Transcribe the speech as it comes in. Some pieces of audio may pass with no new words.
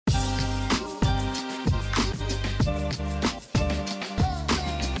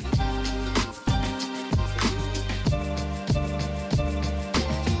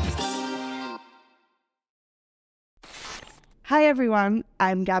Hi everyone,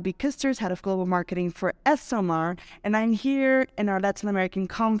 I'm Gabby Kisters, Head of Global Marketing for SMR, and I'm here in our Latin American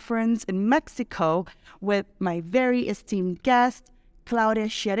conference in Mexico with my very esteemed guest, Claudia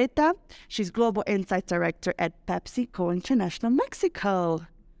Sciarretta. She's Global Insights Director at PepsiCo International Mexico.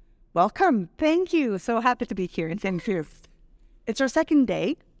 Welcome. Thank you. So happy to be here. Thank you. It's our second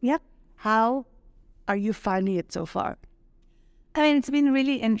day. Yep. How are you finding it so far? I mean, it's been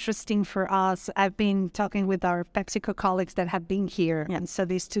really interesting for us. I've been talking with our PepsiCo colleagues that have been here. And so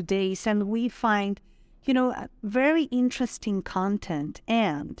these 2 days, and we find, very interesting content.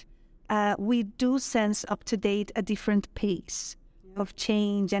 And we do sense up to date a different pace of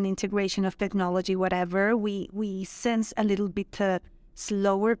change and integration of technology, whatever. We sense a little bit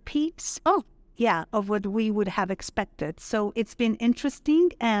slower pace. Of what we would have expected. So it's been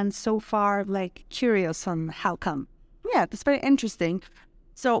interesting and so far curious on how come. Yeah, that's very interesting.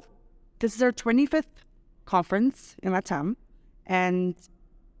 So this is our 25th conference in Latam, and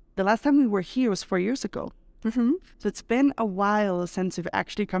the last time we were here was 4 years ago. Mm-hmm. So it's been a while since we've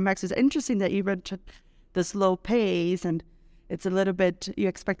actually come back. So it's interesting that you mentioned the slow pace, and it's a little bit, you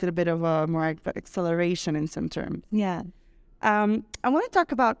expected a bit of a more acceleration in some terms. Yeah. I want to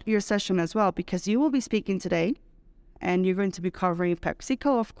talk about your session as well, because you will be speaking today. And you're going to be covering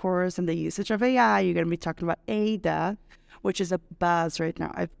PepsiCo, of course, and the usage of AI. You're going to be talking about ADA, which is a buzz right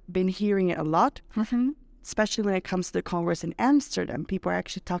now. I've been hearing it a lot, especially when it comes to the Congress in Amsterdam. People are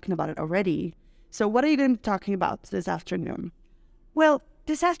actually talking about it already. So what are you going to be talking about this afternoon? Well,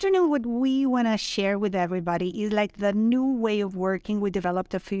 this afternoon, what we want to share with everybody is the new way of working we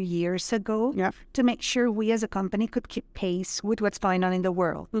developed a few years ago to make sure we as a company could keep pace with what's going on in the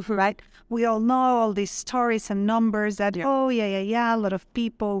world, right? We all know all these stories and numbers that, a lot of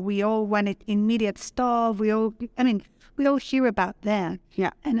people, we all wanted immediate stuff. We all hear about that.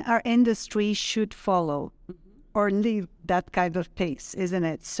 Yeah. And our industry should follow or lead that kind of pace, isn't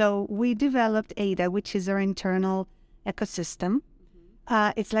it? So we developed ADA, which is our internal ecosystem.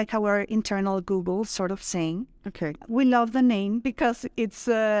 It's like our internal Google sort of saying. Okay. We love the name because it's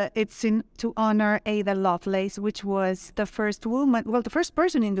in to honor Ada Lovelace, which was the first woman, the first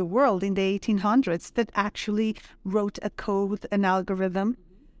person in the world in the 1800s that actually wrote a code, an algorithm.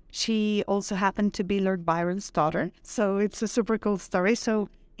 She also happened to be Lord Byron's daughter. So it's a super cool story. So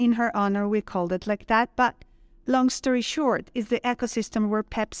in her honor, we called it like that. But long story short, is the ecosystem where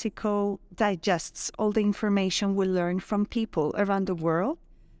PepsiCo digests all the information we learn from people around the world.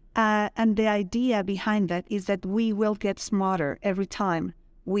 And the idea behind that is that we will get smarter every time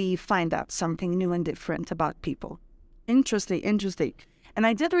we find out something new and different about people. Interesting. And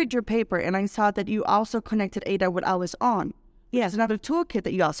I did read your paper, and I saw that you also connected ADA with Always On. Yes, another toolkit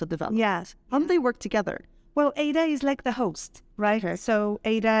that you also developed. Yes. How do they work together? Well, ADA is like the host, right? Okay. So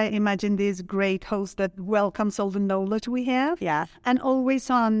ADA, imagine this great host that welcomes all the knowledge we have. Yeah. And Always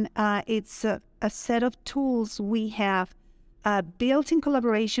On, it's a set of tools we have built in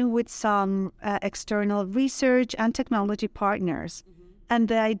collaboration with some external research and technology partners. And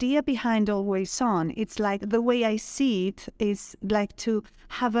the idea behind Always On, it's like the way I see it is like to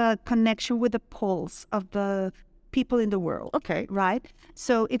have a connection with the pulse of the people in the world. Okay. Right?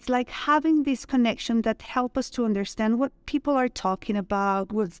 So it's like having this connection that help us to understand what people are talking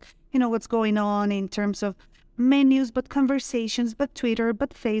about, what's going on in terms of menus, but conversations, but Twitter, but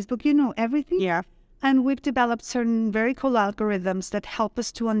Facebook, everything. Yeah. And we've developed certain very cool algorithms that help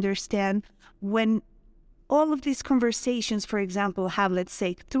us to understand when all of these conversations, for example, have, let's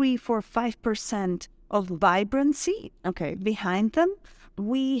say, 3, 4, 5% of vibrancy behind them.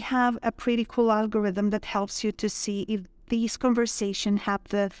 We have a pretty cool algorithm that helps you to see if these conversations have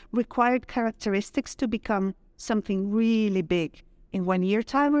the required characteristics to become something really big in 1 year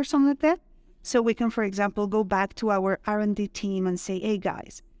time or something like that. So we can, for example, go back to our R&D team and say, hey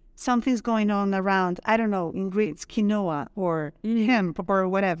guys, something's going on around, I don't know, ingredients, quinoa or hemp or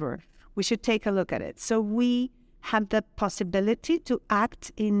whatever. We should take a look at it. So we have the possibility to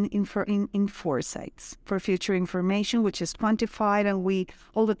act in foresights for future information, which is quantified, and we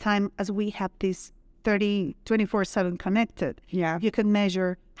all the time, as we have this 24/7 connected, you can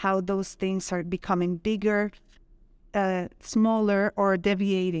measure how those things are becoming bigger, smaller, or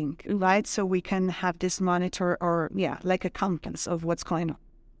deviating, right? So we can have this monitor or like a compass of what's going on.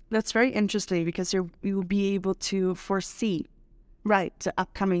 That's very interesting because you will be able to foresee the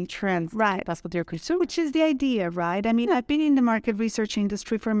upcoming trends. Right. That's what you're consuming. Which is the idea, right? I mean, I've been in the market research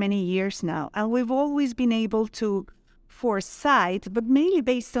industry for many years now, and we've always been able to foresight, but mainly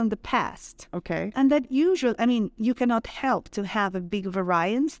based on the past. Okay. And that you cannot help to have a big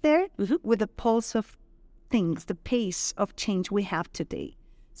variance there with the pulse of things, the pace of change we have today.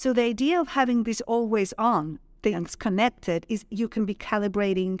 So the idea of having this always on things connected is you can be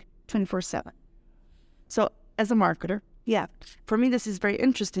calibrating 24/7. So as a marketer, Yeah. for me, this is very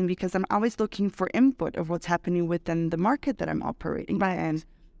interesting because I'm always looking for input of what's happening within the market that I'm operating. Right.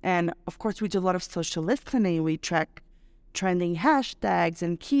 And of course, we do a lot of social listening. We track trending hashtags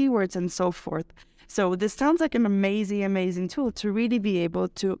and keywords and so forth. So this sounds like an amazing, amazing tool to really be able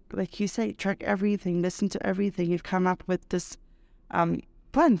to, like you say, track everything, listen to everything. You've come up with this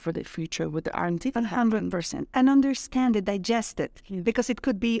plan for the future with the R&D. 100%. And understand it, digest it. Because it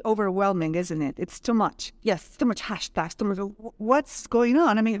could be overwhelming, isn't it? It's too much. Yes. Too much hashtags, too much. What's going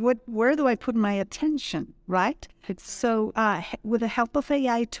on? I mean, where do I put my attention, right? So with the help of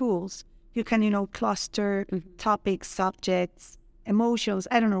AI tools, you can, cluster topics, subjects, emotions,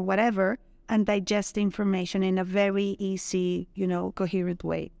 I don't know, whatever, and digest the information in a very easy, coherent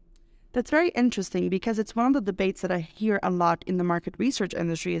way. That's very interesting because it's one of the debates that I hear a lot in the market research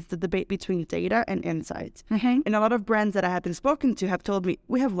industry is the debate between data and insights. Mm-hmm. And a lot of brands that I have been spoken to have told me,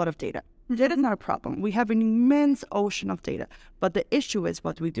 we have a lot of data. Data is not a problem. We have an immense ocean of data. But the issue is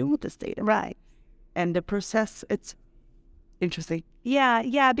what we do with this data. Right. And the process, it's interesting.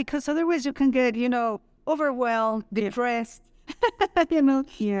 Yeah, because otherwise you can get, overwhelmed, depressed,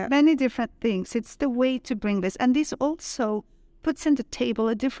 many different things. It's the way to bring this. And this also puts on the table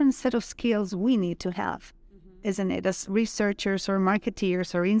a different set of skills we need to have, isn't it? As researchers or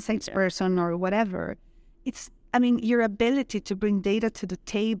marketeers or insights person or whatever. Your ability to bring data to the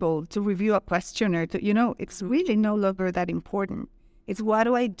table, to review a questionnaire, it's really no longer that important. It's what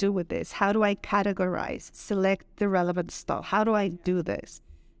do I do with this? How do I categorize, select the relevant stuff? How do I do this?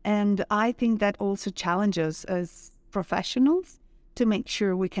 And I think that also challenges us professionals to make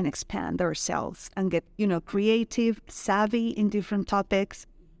sure we can expand ourselves and get, creative, savvy in different topics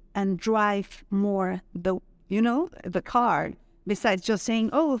and drive more the car. Besides just saying,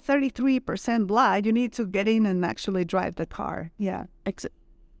 33% blah, you need to get in and actually drive the car. Yeah.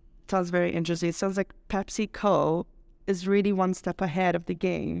 Sounds very interesting. It sounds like PepsiCo is really one step ahead of the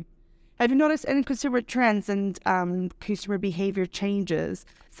game. Have you noticed any consumer trends and consumer behavior changes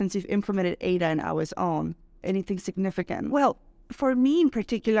since you've implemented ADA in Our Own? Anything significant? Well, for me in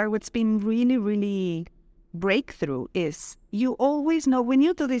particular, what's been really, really breakthrough is you always know when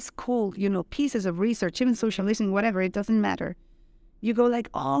you do these cool, pieces of research, even social listening, whatever, it doesn't matter. You go like,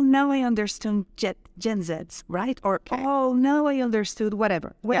 oh, now I understood Gen Zs, right? Or, oh, now I understood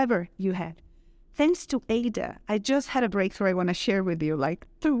whatever you had. Thanks to ADA, I just had a breakthrough I want to share with you like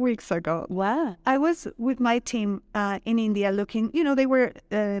 2 weeks ago. Wow. I was with my team in India looking, they were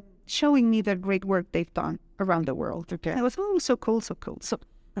showing me the great work they've done around the world. Okay. I was, so cool. So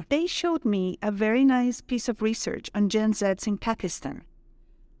they showed me a very nice piece of research on Gen Zs in Pakistan.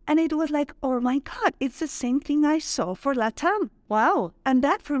 And it was like, oh my God, it's the same thing I saw for Latam. Wow. And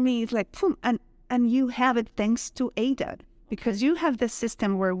that for me is like, boom. And you have it thanks to ADA. Because you have this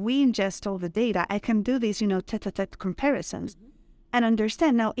system where we ingest all the data. I can do these, tete-a-tete comparisons and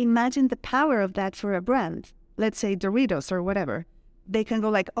understand. Now, imagine the power of that for a brand. Let's say Doritos or whatever. They can go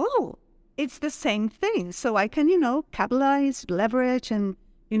like, oh, it's the same thing. So I can, capitalize, leverage, and,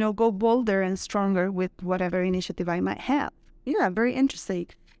 go bolder and stronger with whatever initiative I might have. Yeah, very interesting.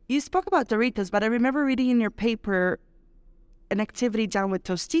 You spoke about Doritos, but I remember reading in your paper an activity done with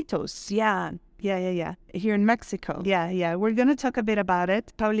Tostitos. Yeah. Here in Mexico. Yeah. We're going to talk a bit about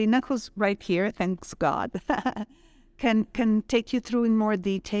it. Paulina, who's right here, thanks God, can take you through in more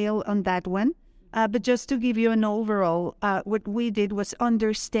detail on that one. But just to give you an overall, what we did was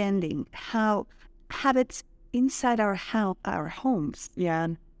understanding how habits inside our homes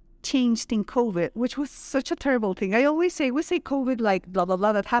changed in COVID, which was such a terrible thing. I always say, we say COVID like blah, blah,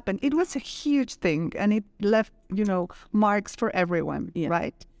 blah that happened. It was a huge thing and it left, marks for everyone,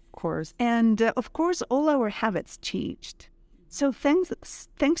 right? Of course. And of course, all our habits changed. So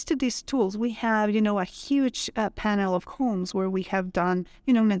thanks to these tools, we have, a huge panel of homes where we have done,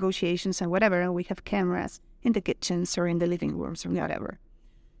 negotiations and whatever, and we have cameras in the kitchens or in the living rooms or whatever.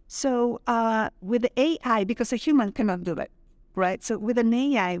 So with the AI, because a human cannot do that, right? So with an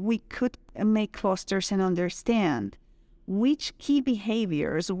AI, we could make clusters and understand which key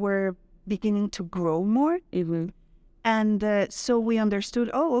behaviors were beginning to grow more. Mm-hmm. And so we understood,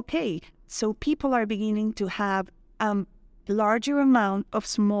 so people are beginning to have larger amount of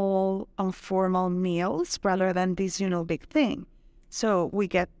small, informal meals rather than this, big thing. So we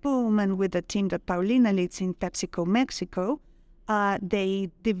get boom, and with the team that Paulina leads in PepsiCo Mexico,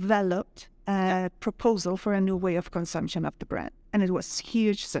 they developed a proposal for a new way of consumption of the brand. And it was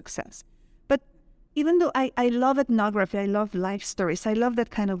huge success. But even though I love ethnography, I love life stories, I love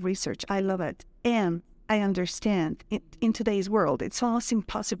that kind of research, I love it. And I understand in today's world, it's almost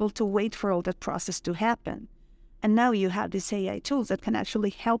impossible to wait for all that process to happen. And now you have these AI tools that can actually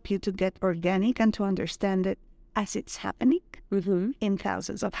help you to get organic and to understand it as it's happening in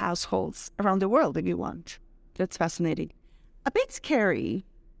thousands of households around the world if you want. That's fascinating. A bit scary,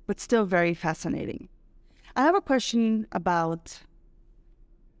 but still very fascinating. I have a question about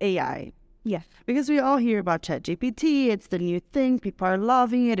AI. Yeah. Because we all hear about ChatGPT. It's the new thing. People are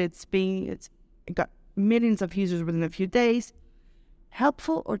loving it. It's got millions of users within a few days.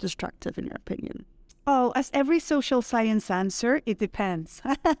 Helpful or destructive, in your opinion? Oh, as every social science answer, it depends.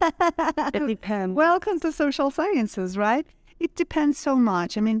 It depends. Welcome to social sciences, right? It depends so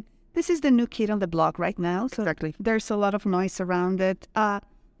much. I mean, this is the new kid on the block right now. So Exactly. there's a lot of noise around it.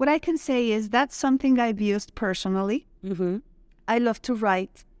 What I can say is that's something I've used personally. I love to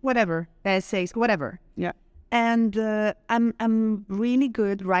write whatever, essays, whatever. Yeah. And I'm really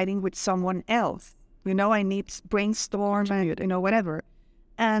good writing with someone else. You know, I need to brainstorm and, you know, whatever.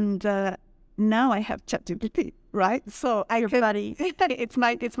 And now I have ChatGPT, right? So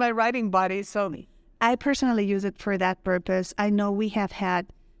it's my writing buddy. So I personally use it for that purpose. I know we have had,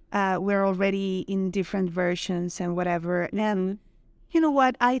 we're already in different versions and whatever. And you know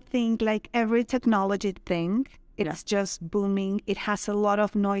what? I think like every technology thing, it's just booming. It has a lot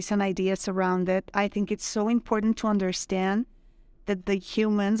of noise and ideas around it. I think it's so important to understand that the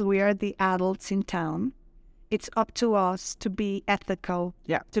humans, we are the adults in town. It's up to us to be ethical,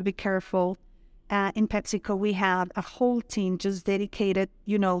 to be careful. In PepsiCo, we have a whole team just dedicated,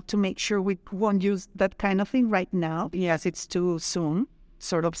 you know, to make sure we won't use that kind of thing right now. Yes, it's too soon,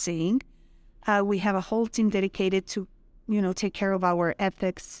 sort of saying. We have a whole team dedicated to, you know, take care of our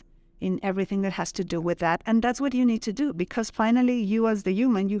ethics in everything that has to do with that. And that's what you need to do, because finally, you as the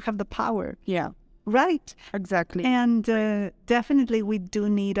human, you have the power. Yeah. Right. Exactly. And definitely we do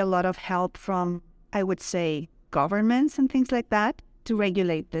need a lot of help from, I would say, governments and things like that to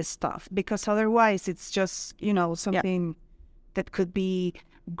regulate this stuff, because otherwise it's just, you know, something that could be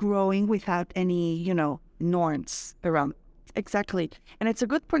growing without any, you know, norms around. Exactly. And it's a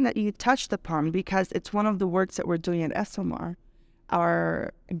good point that you touched upon, because it's one of the works that we're doing at SMR.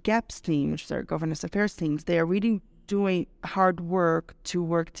 Our GAPS team, which is our governance affairs teams, they are really doing hard work to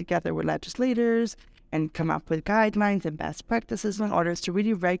work together with legislators and come up with guidelines and best practices in order to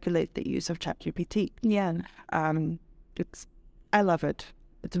really regulate the use of ChatGPT. Yeah. I love it.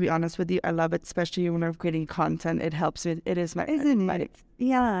 To be honest with you, I love it, especially when I'm creating content. It helps me. It is my...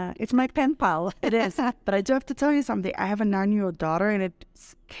 Yeah, it's my pen pal. It is. But I do have to tell you something. I have a 9-year-old daughter, and it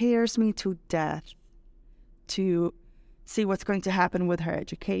scares me to death to see what's going to happen with her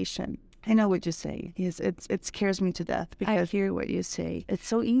education. I know what you say. Yes, it scares me to death, because I hear what you say. it's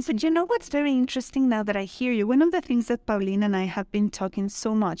so easy. But you know what's very interesting now that I hear you? One of the things that Paulina and I have been talking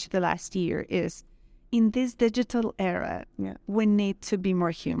so much the last year is, in this digital era, we need to be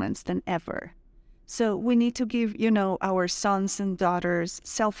more humans than ever. So we need to give, you know, our sons and daughters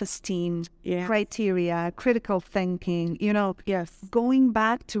self-esteem, criteria, critical thinking, you know, going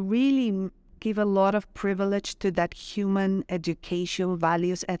back to really give a lot of privilege to that human education,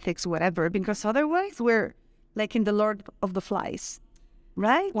 values, ethics, whatever, because otherwise we're like in the Lord of the Flies,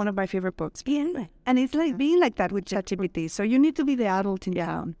 right? One of my favorite books. Yeah. And it's like being like that with ChatGPT. So you need to be the adult in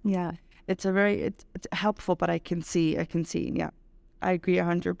town. Yeah. It's it's helpful, but I can see, I agree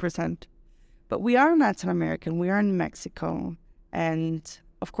 100%. But we are Latin American, we are in Mexico, and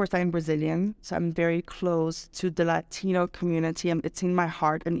of course I'm Brazilian, so I'm very close to the Latino community. It's in my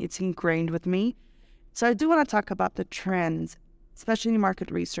heart and it's ingrained with me. So I do want to talk about the trends, especially in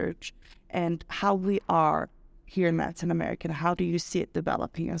market research, and how we are here in Latin America. How do you see it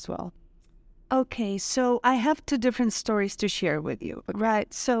developing as well? Okay, so I have 2 different stories to share with you,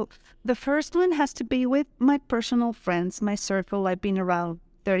 right? So the first one has to be with my personal friends, my circle. I've been around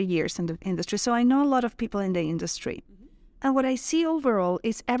 30 years in the industry, so I know a lot of people in the industry. And what I see overall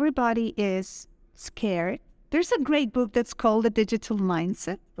is everybody is scared. There's a great book that's called The Digital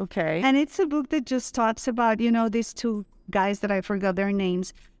Mindset. Okay. And it's a book that just talks about, you know, these 2 guys that I forgot their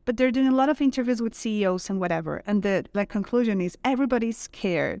names, but they're doing a lot of interviews with CEOs and whatever. And the conclusion is everybody's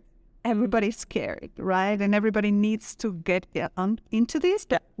scared. Everybody's scared, right? And everybody needs to get into this.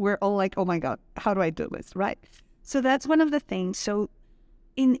 We're all like, oh my God, how do I do this, right? So that's one of the things. So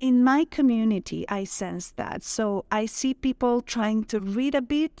in my community, I sense that. So I see people trying to read a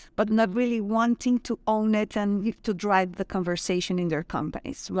bit, but not really wanting to own it and to drive the conversation in their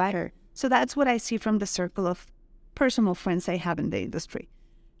companies, right? Sure. So that's what I see from the circle of personal friends I have in the industry.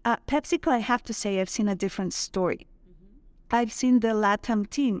 PepsiCo, I have to say, I've seen a different story. I've seen the LATAM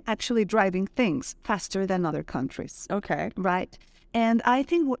team actually driving things faster than other countries. Okay. Right? And I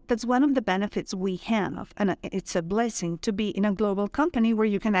think that's one of the benefits we have. And it's a blessing to be in a global company where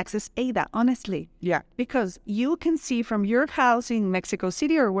you can access ADA, honestly. Yeah. Because you can see from your house in Mexico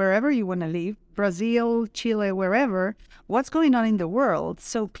City or wherever you want to live, Brazil, Chile, wherever, what's going on in the world.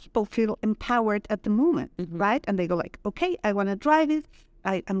 So people feel empowered at the moment, right? And they go like, okay, I want to drive it.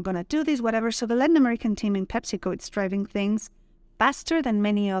 I'm going to do this, whatever. So the Latin American team in PepsiCo, it's driving things faster than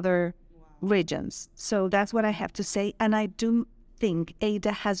many other regions. So that's what I have to say. And I do think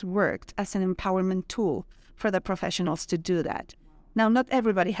ADA has worked as an empowerment tool for the professionals to do that. Now, not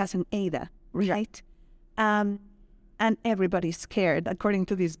everybody has an ADA, right? And everybody's scared, according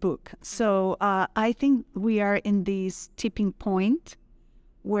to this book. So I think we are in this tipping point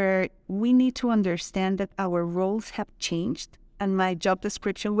where we need to understand that our roles have changed and my job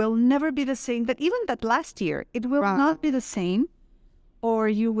description will never be the same. But even that last year, it will not be the same, or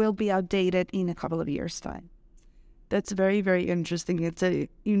you will be outdated in a couple of years' time. That's very, very interesting. It's a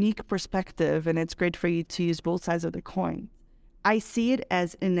unique perspective, and it's great for you to use both sides of the coin. I see it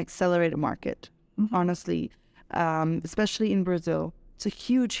as an accelerated market, honestly, especially in Brazil. It's a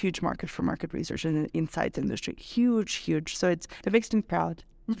huge, huge market for market research and the insights industry. Huge, huge. So it makes me proud.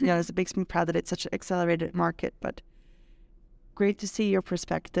 It makes me proud that it's such an accelerated market, but great to see your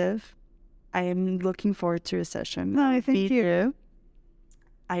perspective. I am looking forward to a session. No, thank you.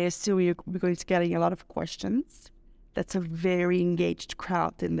 I assume you're going to get a lot of questions. That's a very engaged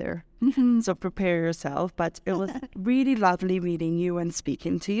crowd in there. So prepare yourself. But it was really lovely meeting you and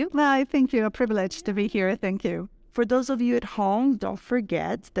speaking to you. No, thank you. A privilege to be here. Thank you. For those of you at home, don't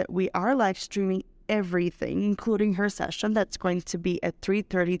forget that we are live streaming everything, including her session. That's going to be at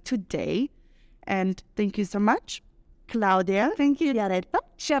 3:30 today. And thank you so much, Claudia. Thank you.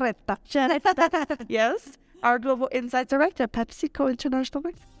 Sciarretta. Yes, our Global Insights Director, PepsiCo International.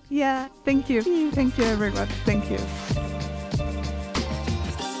 Yeah, thank you. Thank you, everyone. Thank you.